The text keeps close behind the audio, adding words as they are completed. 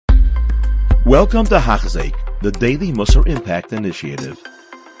Welcome to Hachzik, the Daily Musar Impact Initiative.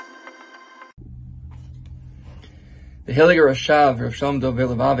 The Heiliger Rashav, Rav Shalom Dov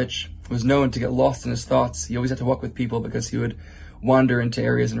Levavitch, was known to get lost in his thoughts. He always had to walk with people because he would wander into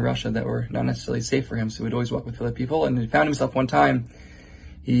areas in Russia that were not necessarily safe for him, so he would always walk with other people. And he found himself one time,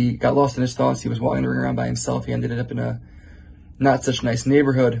 he got lost in his thoughts. He was wandering around by himself. He ended up in a not such nice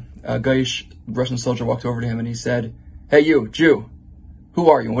neighborhood. A Gaish Russian soldier walked over to him and he said, "Hey you, Jew, who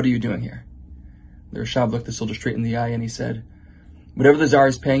are you and what are you doing here?" The Rashav looked the soldier straight in the eye and he said, "Whatever the Tsar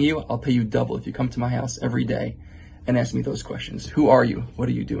is paying you, I'll pay you double if you come to my house every day and ask me those questions. Who are you? What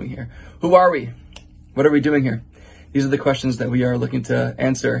are you doing here? Who are we? What are we doing here?" These are the questions that we are looking to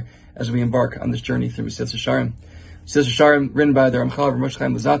answer as we embark on this journey through Mesilas Yesharim. Mesilas Yesharim, written by the Ramchal Rav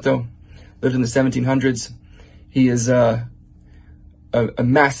Chaim Luzzatto, lived in the 1700s. He is a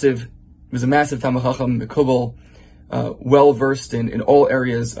massive Talmid Chacham, Mekubal, well versed in all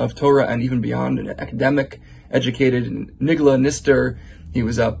areas of Torah and even beyond, an academic, educated in Nigla, Nister. He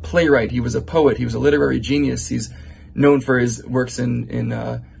was a playwright. He was a poet. He was a literary genius. He's known for his works in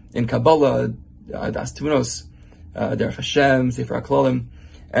Kabbalah, Das Tunos, Derech Hashem, Sefer HaKlalim,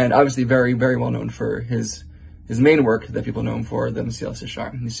 and obviously very, very well known for his main work that people know him for, the Mesilas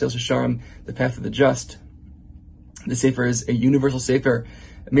Yesharim. Mesilas Yesharim, The Path of the Just. The Sefer is a universal Sefer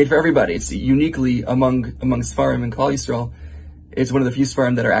made for everybody. It's uniquely among Sfarim and Klal Yisrael. It's one of the few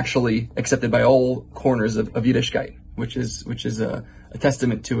Sfarim that are actually accepted by all corners of Yiddishkeit, which is a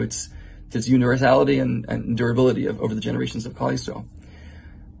testament to its universality and durability over the generations of Klal Yisrael.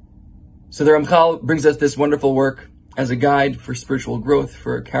 So the Ramchal brings us this wonderful work as a guide for spiritual growth,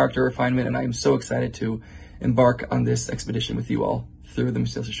 for character refinement, and I am so excited to embark on this expedition with you all through the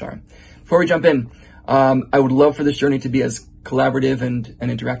Mesilas Yesharim. Before we jump in, I would love for this journey to be as collaborative and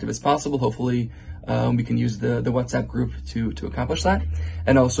interactive as possible. Hopefully, we can use the WhatsApp group to accomplish that.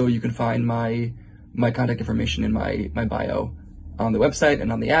 And also, you can find my contact information in my bio on the website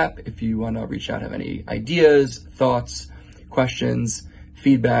and on the app if you want to reach out, have any ideas, thoughts, questions,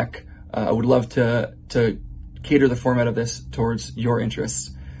 feedback. I would love to cater the format of this towards your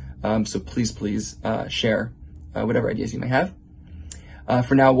interests. So please share whatever ideas you may have.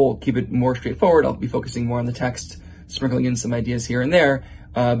 For now, we'll keep it more straightforward. I'll be focusing more on the text, sprinkling in some ideas here and there.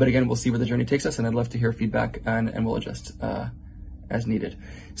 But again, we'll see where the journey takes us, and I'd love to hear feedback, and we'll adjust as needed.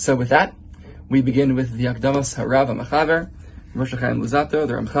 So with that, we begin with the Hakdamas Harav HaMachaber, Moshe Chaim Luzzatto,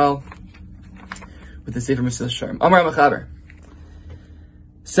 the Ramchal, with the Sefer Mesilas Yesharim. Amar HaMachaber.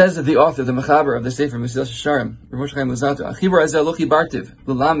 Says the author, the Machaber of the Sefer Mesilas Yesharim, Moshe Chaim Luzzatto, Achibur Azeh Lo Chibartiv,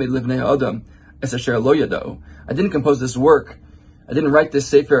 L'Lamed Livnei Adam, Es Asher Lo Yada'u. I didn't compose this work, I didn't write this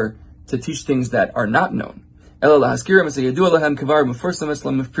Sefer to teach things that are not known. Rather,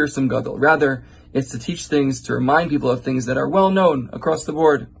 it's to teach things, to remind people of things that are well known across the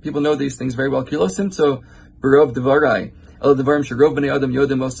board. People know these things very well.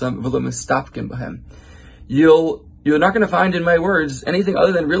 You're not going to find in my words anything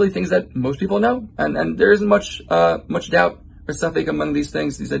other than really things that most people know, and there isn't much doubt or suffix among these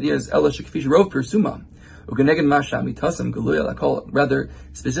things, these ideas. Rather,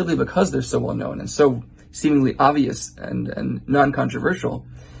 specifically because they're so well known and so seemingly obvious and non-controversial,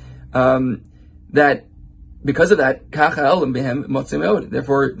 that because of that,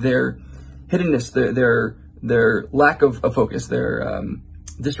 therefore their hiddenness, their lack of focus, their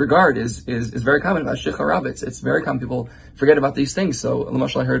disregard is very common. It's very common. People forget about these things. So, I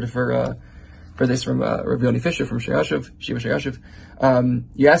heard for this from Rav Yoni Fisher from Shiva Sheyashiv.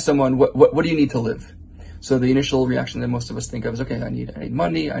 You ask someone, what do you need to live? So the initial reaction that most of us think of is, okay, I need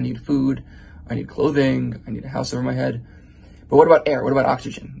money, I need food, I need clothing, I need a house over my head. But what about air? What about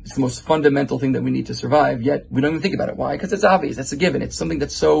oxygen? It's the most fundamental thing that we need to survive, yet we don't even think about it. Why? Because it's obvious. It's a given. It's something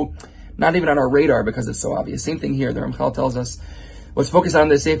that's so not even on our radar because it's so obvious. Same thing here. The Ramchal tells us what's focused on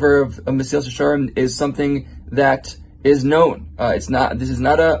the Sefer of Mesilas Yesharim is something that is known. This is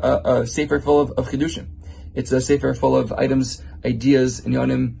not a Sefer full of Chidushim. It's a Sefer full of items, ideas,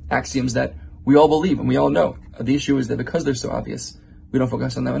 inyanim, axioms that we all believe and we all know. The issue is that because they're so obvious, we don't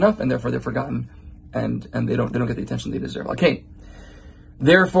focus on them enough, and therefore they're forgotten, and they don't get the attention they deserve. Okay.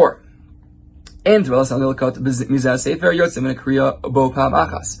 Therefore, since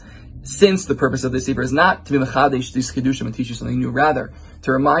the purpose of this sefer is not to be mechadesh these chidushim and teach you something new, rather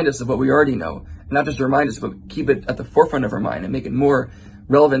to remind us of what we already know, and not just to remind us, but keep it at the forefront of our mind and make it more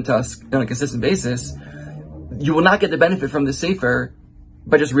relevant to us on a consistent basis, you will not get the benefit from the sefer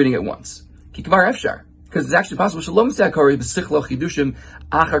by just reading it once. Because it's actually possible. You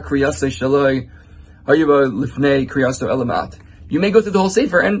may go through the whole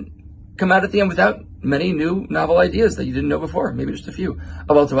sefer and come out at the end without many new novel ideas that you didn't know before, maybe just a few.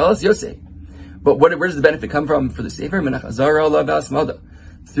 But where does the benefit come from for the Sefer?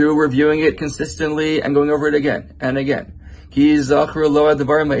 Through reviewing it consistently and going over it again and again.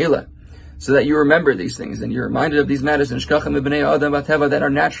 So that you remember these things and you're reminded of these matters that are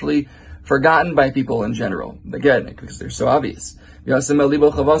naturally forgotten by people in general. Again, because they're so obvious.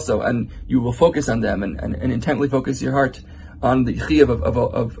 And you will focus on them and intently focus your heart on the chiyuv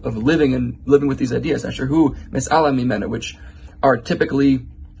of living with these ideas, which are typically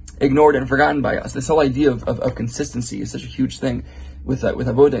ignored and forgotten by us. This whole idea of consistency is such a huge thing with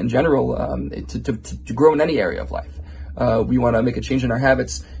avoda in general, to grow in any area of life. We want to make a change in our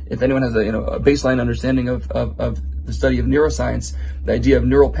habits. If anyone has a baseline understanding of the study of neuroscience, the idea of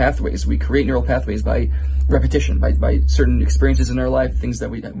neural pathways, we create neural pathways by repetition, by certain experiences in our life, things that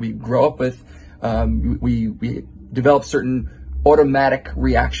we grow up with. We develop certain automatic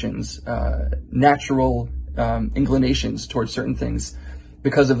reactions, natural inclinations towards certain things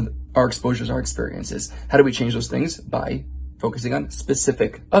because of our exposures, our experiences. How do we change those things? By focusing on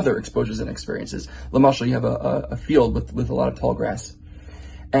specific other exposures and experiences. Lamashal, you have a field with a lot of tall grass,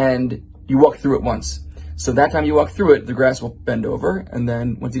 and you walk through it once. So that time you walk through it, the grass will bend over, and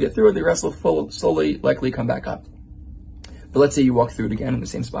then once you get through it, the grass will slowly, likely come back up. But let's say you walk through it again in the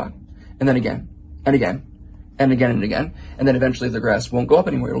same spot, and then again, and again, and again and again, and then eventually the grass won't go up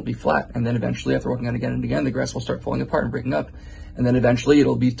anymore, it'll be flat, and then eventually after walking on again and again, the grass will start falling apart and breaking up, and then eventually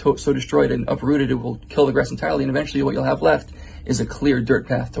it'll be so destroyed and uprooted, it will kill the grass entirely, and eventually what you'll have left is a clear dirt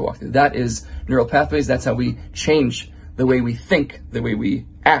path to walk through. That is neural pathways. That's how we change the way we think, the way we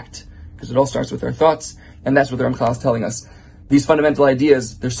act, because it all starts with our thoughts. And that's what the Ramchal is telling us. These fundamental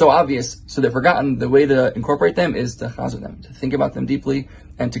ideas, they're so obvious, so they're forgotten. The way to incorporate them is to chazer them, to think about them deeply,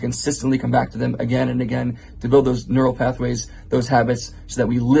 and to consistently come back to them again and again, to build those neural pathways, those habits, so that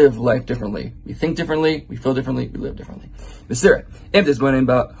we live life differently. We think differently, we feel differently, we live differently. And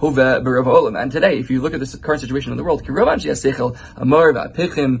today, if you look at this current situation in the world, you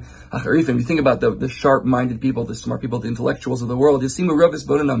think about the sharp-minded people, the smart people, the intellectuals of the world,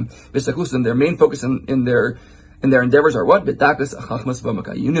 their main focus in their endeavors are what?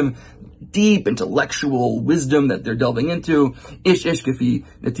 Deep intellectual wisdom that they're delving into.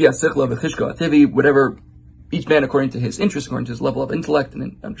 Whatever, each man according to his interest, according to his level of intellect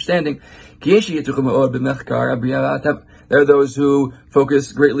and understanding. There are those who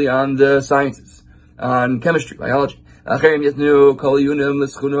focus greatly on the sciences, on chemistry, biology. And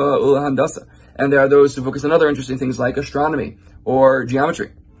there are those who focus on other interesting things like astronomy or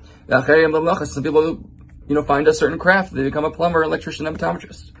geometry. Some people find a certain craft, they become a plumber, electrician,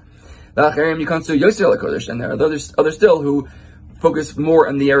 optometrist. And there are others still who focus more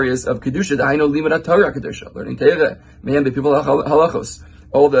on the areas of Kedusha, learning Torah,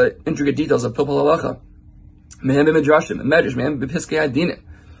 all the intricate details of Pilpul Halacha, Midrashim, Medrash, Piskei Adin,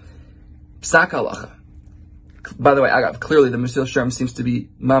 Psak Halacha. By the way, clearly the Mesilas seems to be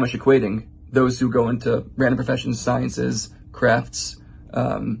mamash equating those who go into random professions, sciences, crafts,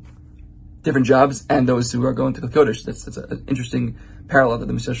 different jobs, and those who are going to the Kodesh. That's an interesting parallel that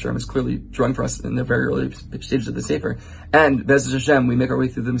the Mesilas is clearly drawing for us in the very early stages of the Sefer. And Be'ez Hashem, we make our way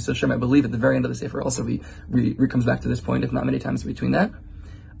through the Mesilas. I believe at the very end of the Sefer also we comes back to this point, if not many times between that.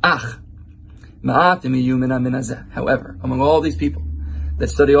 However, among all these people that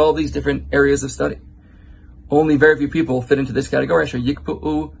study all these different areas of study, only very few people fit into this category.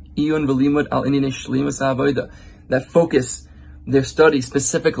 That focus their study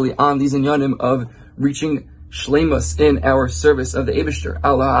specifically on these inyanim of reaching shleimus in our service of the Eibishter.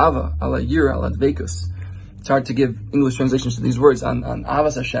 Ala Ava, Ala Yira, Ala Dveikus. It's hard to give English translations to these words on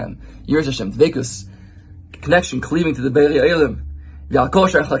Avas Hashem, Yiras Hashem, Dveikus, connection, cleaving to the Be'eri Eilim,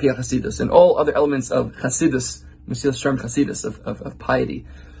 and all other elements of Chasidus, Mesilas Chasidus, of piety,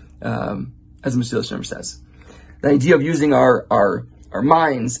 as Mesilas says. The idea of using our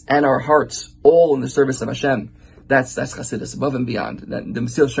minds and our hearts all in the service of Hashem, that's Chasidus, above and beyond. The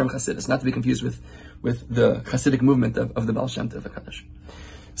Mesilas Chasidus, not to be confused with the Hasidic movement of the Baal Shem Tov HaKadosh.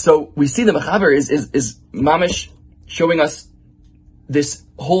 So we see the Mechaber is mamish showing us this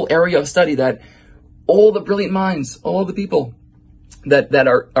whole area of study that all the brilliant minds, all the people that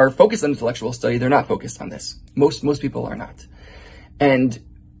are focused on intellectual study, they're not focused on this. Most people are not. And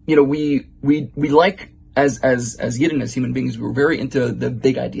we like as Yidden, as human beings, we're very into the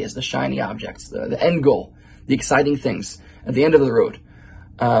big ideas, the shiny objects, the end goal, the exciting things at the end of the road,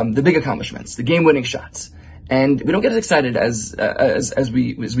 the big accomplishments, the game-winning shots. And we don't get as excited as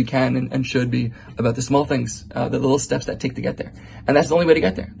we can and should be about the small things, the little steps that take to get there. And that's the only way to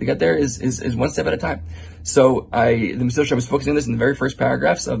get there. To get there is one step at a time. So the Mesilas was focusing on this in the very first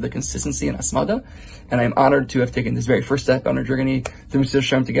paragraphs of the consistency and asmada. And I'm honored to have taken this very first step on our journey through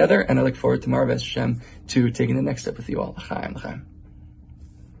Mesilas together. And I look forward tomorrow, B'ez Hashem, to taking the next step with you all. Chaim, Chaim.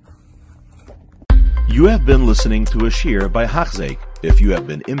 You have been listening to a shir by Hakdama. If you have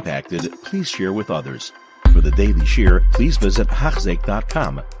been impacted, please share with others. For the daily shir, please visit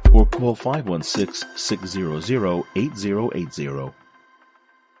Hakdama.com or call 516-600-8080.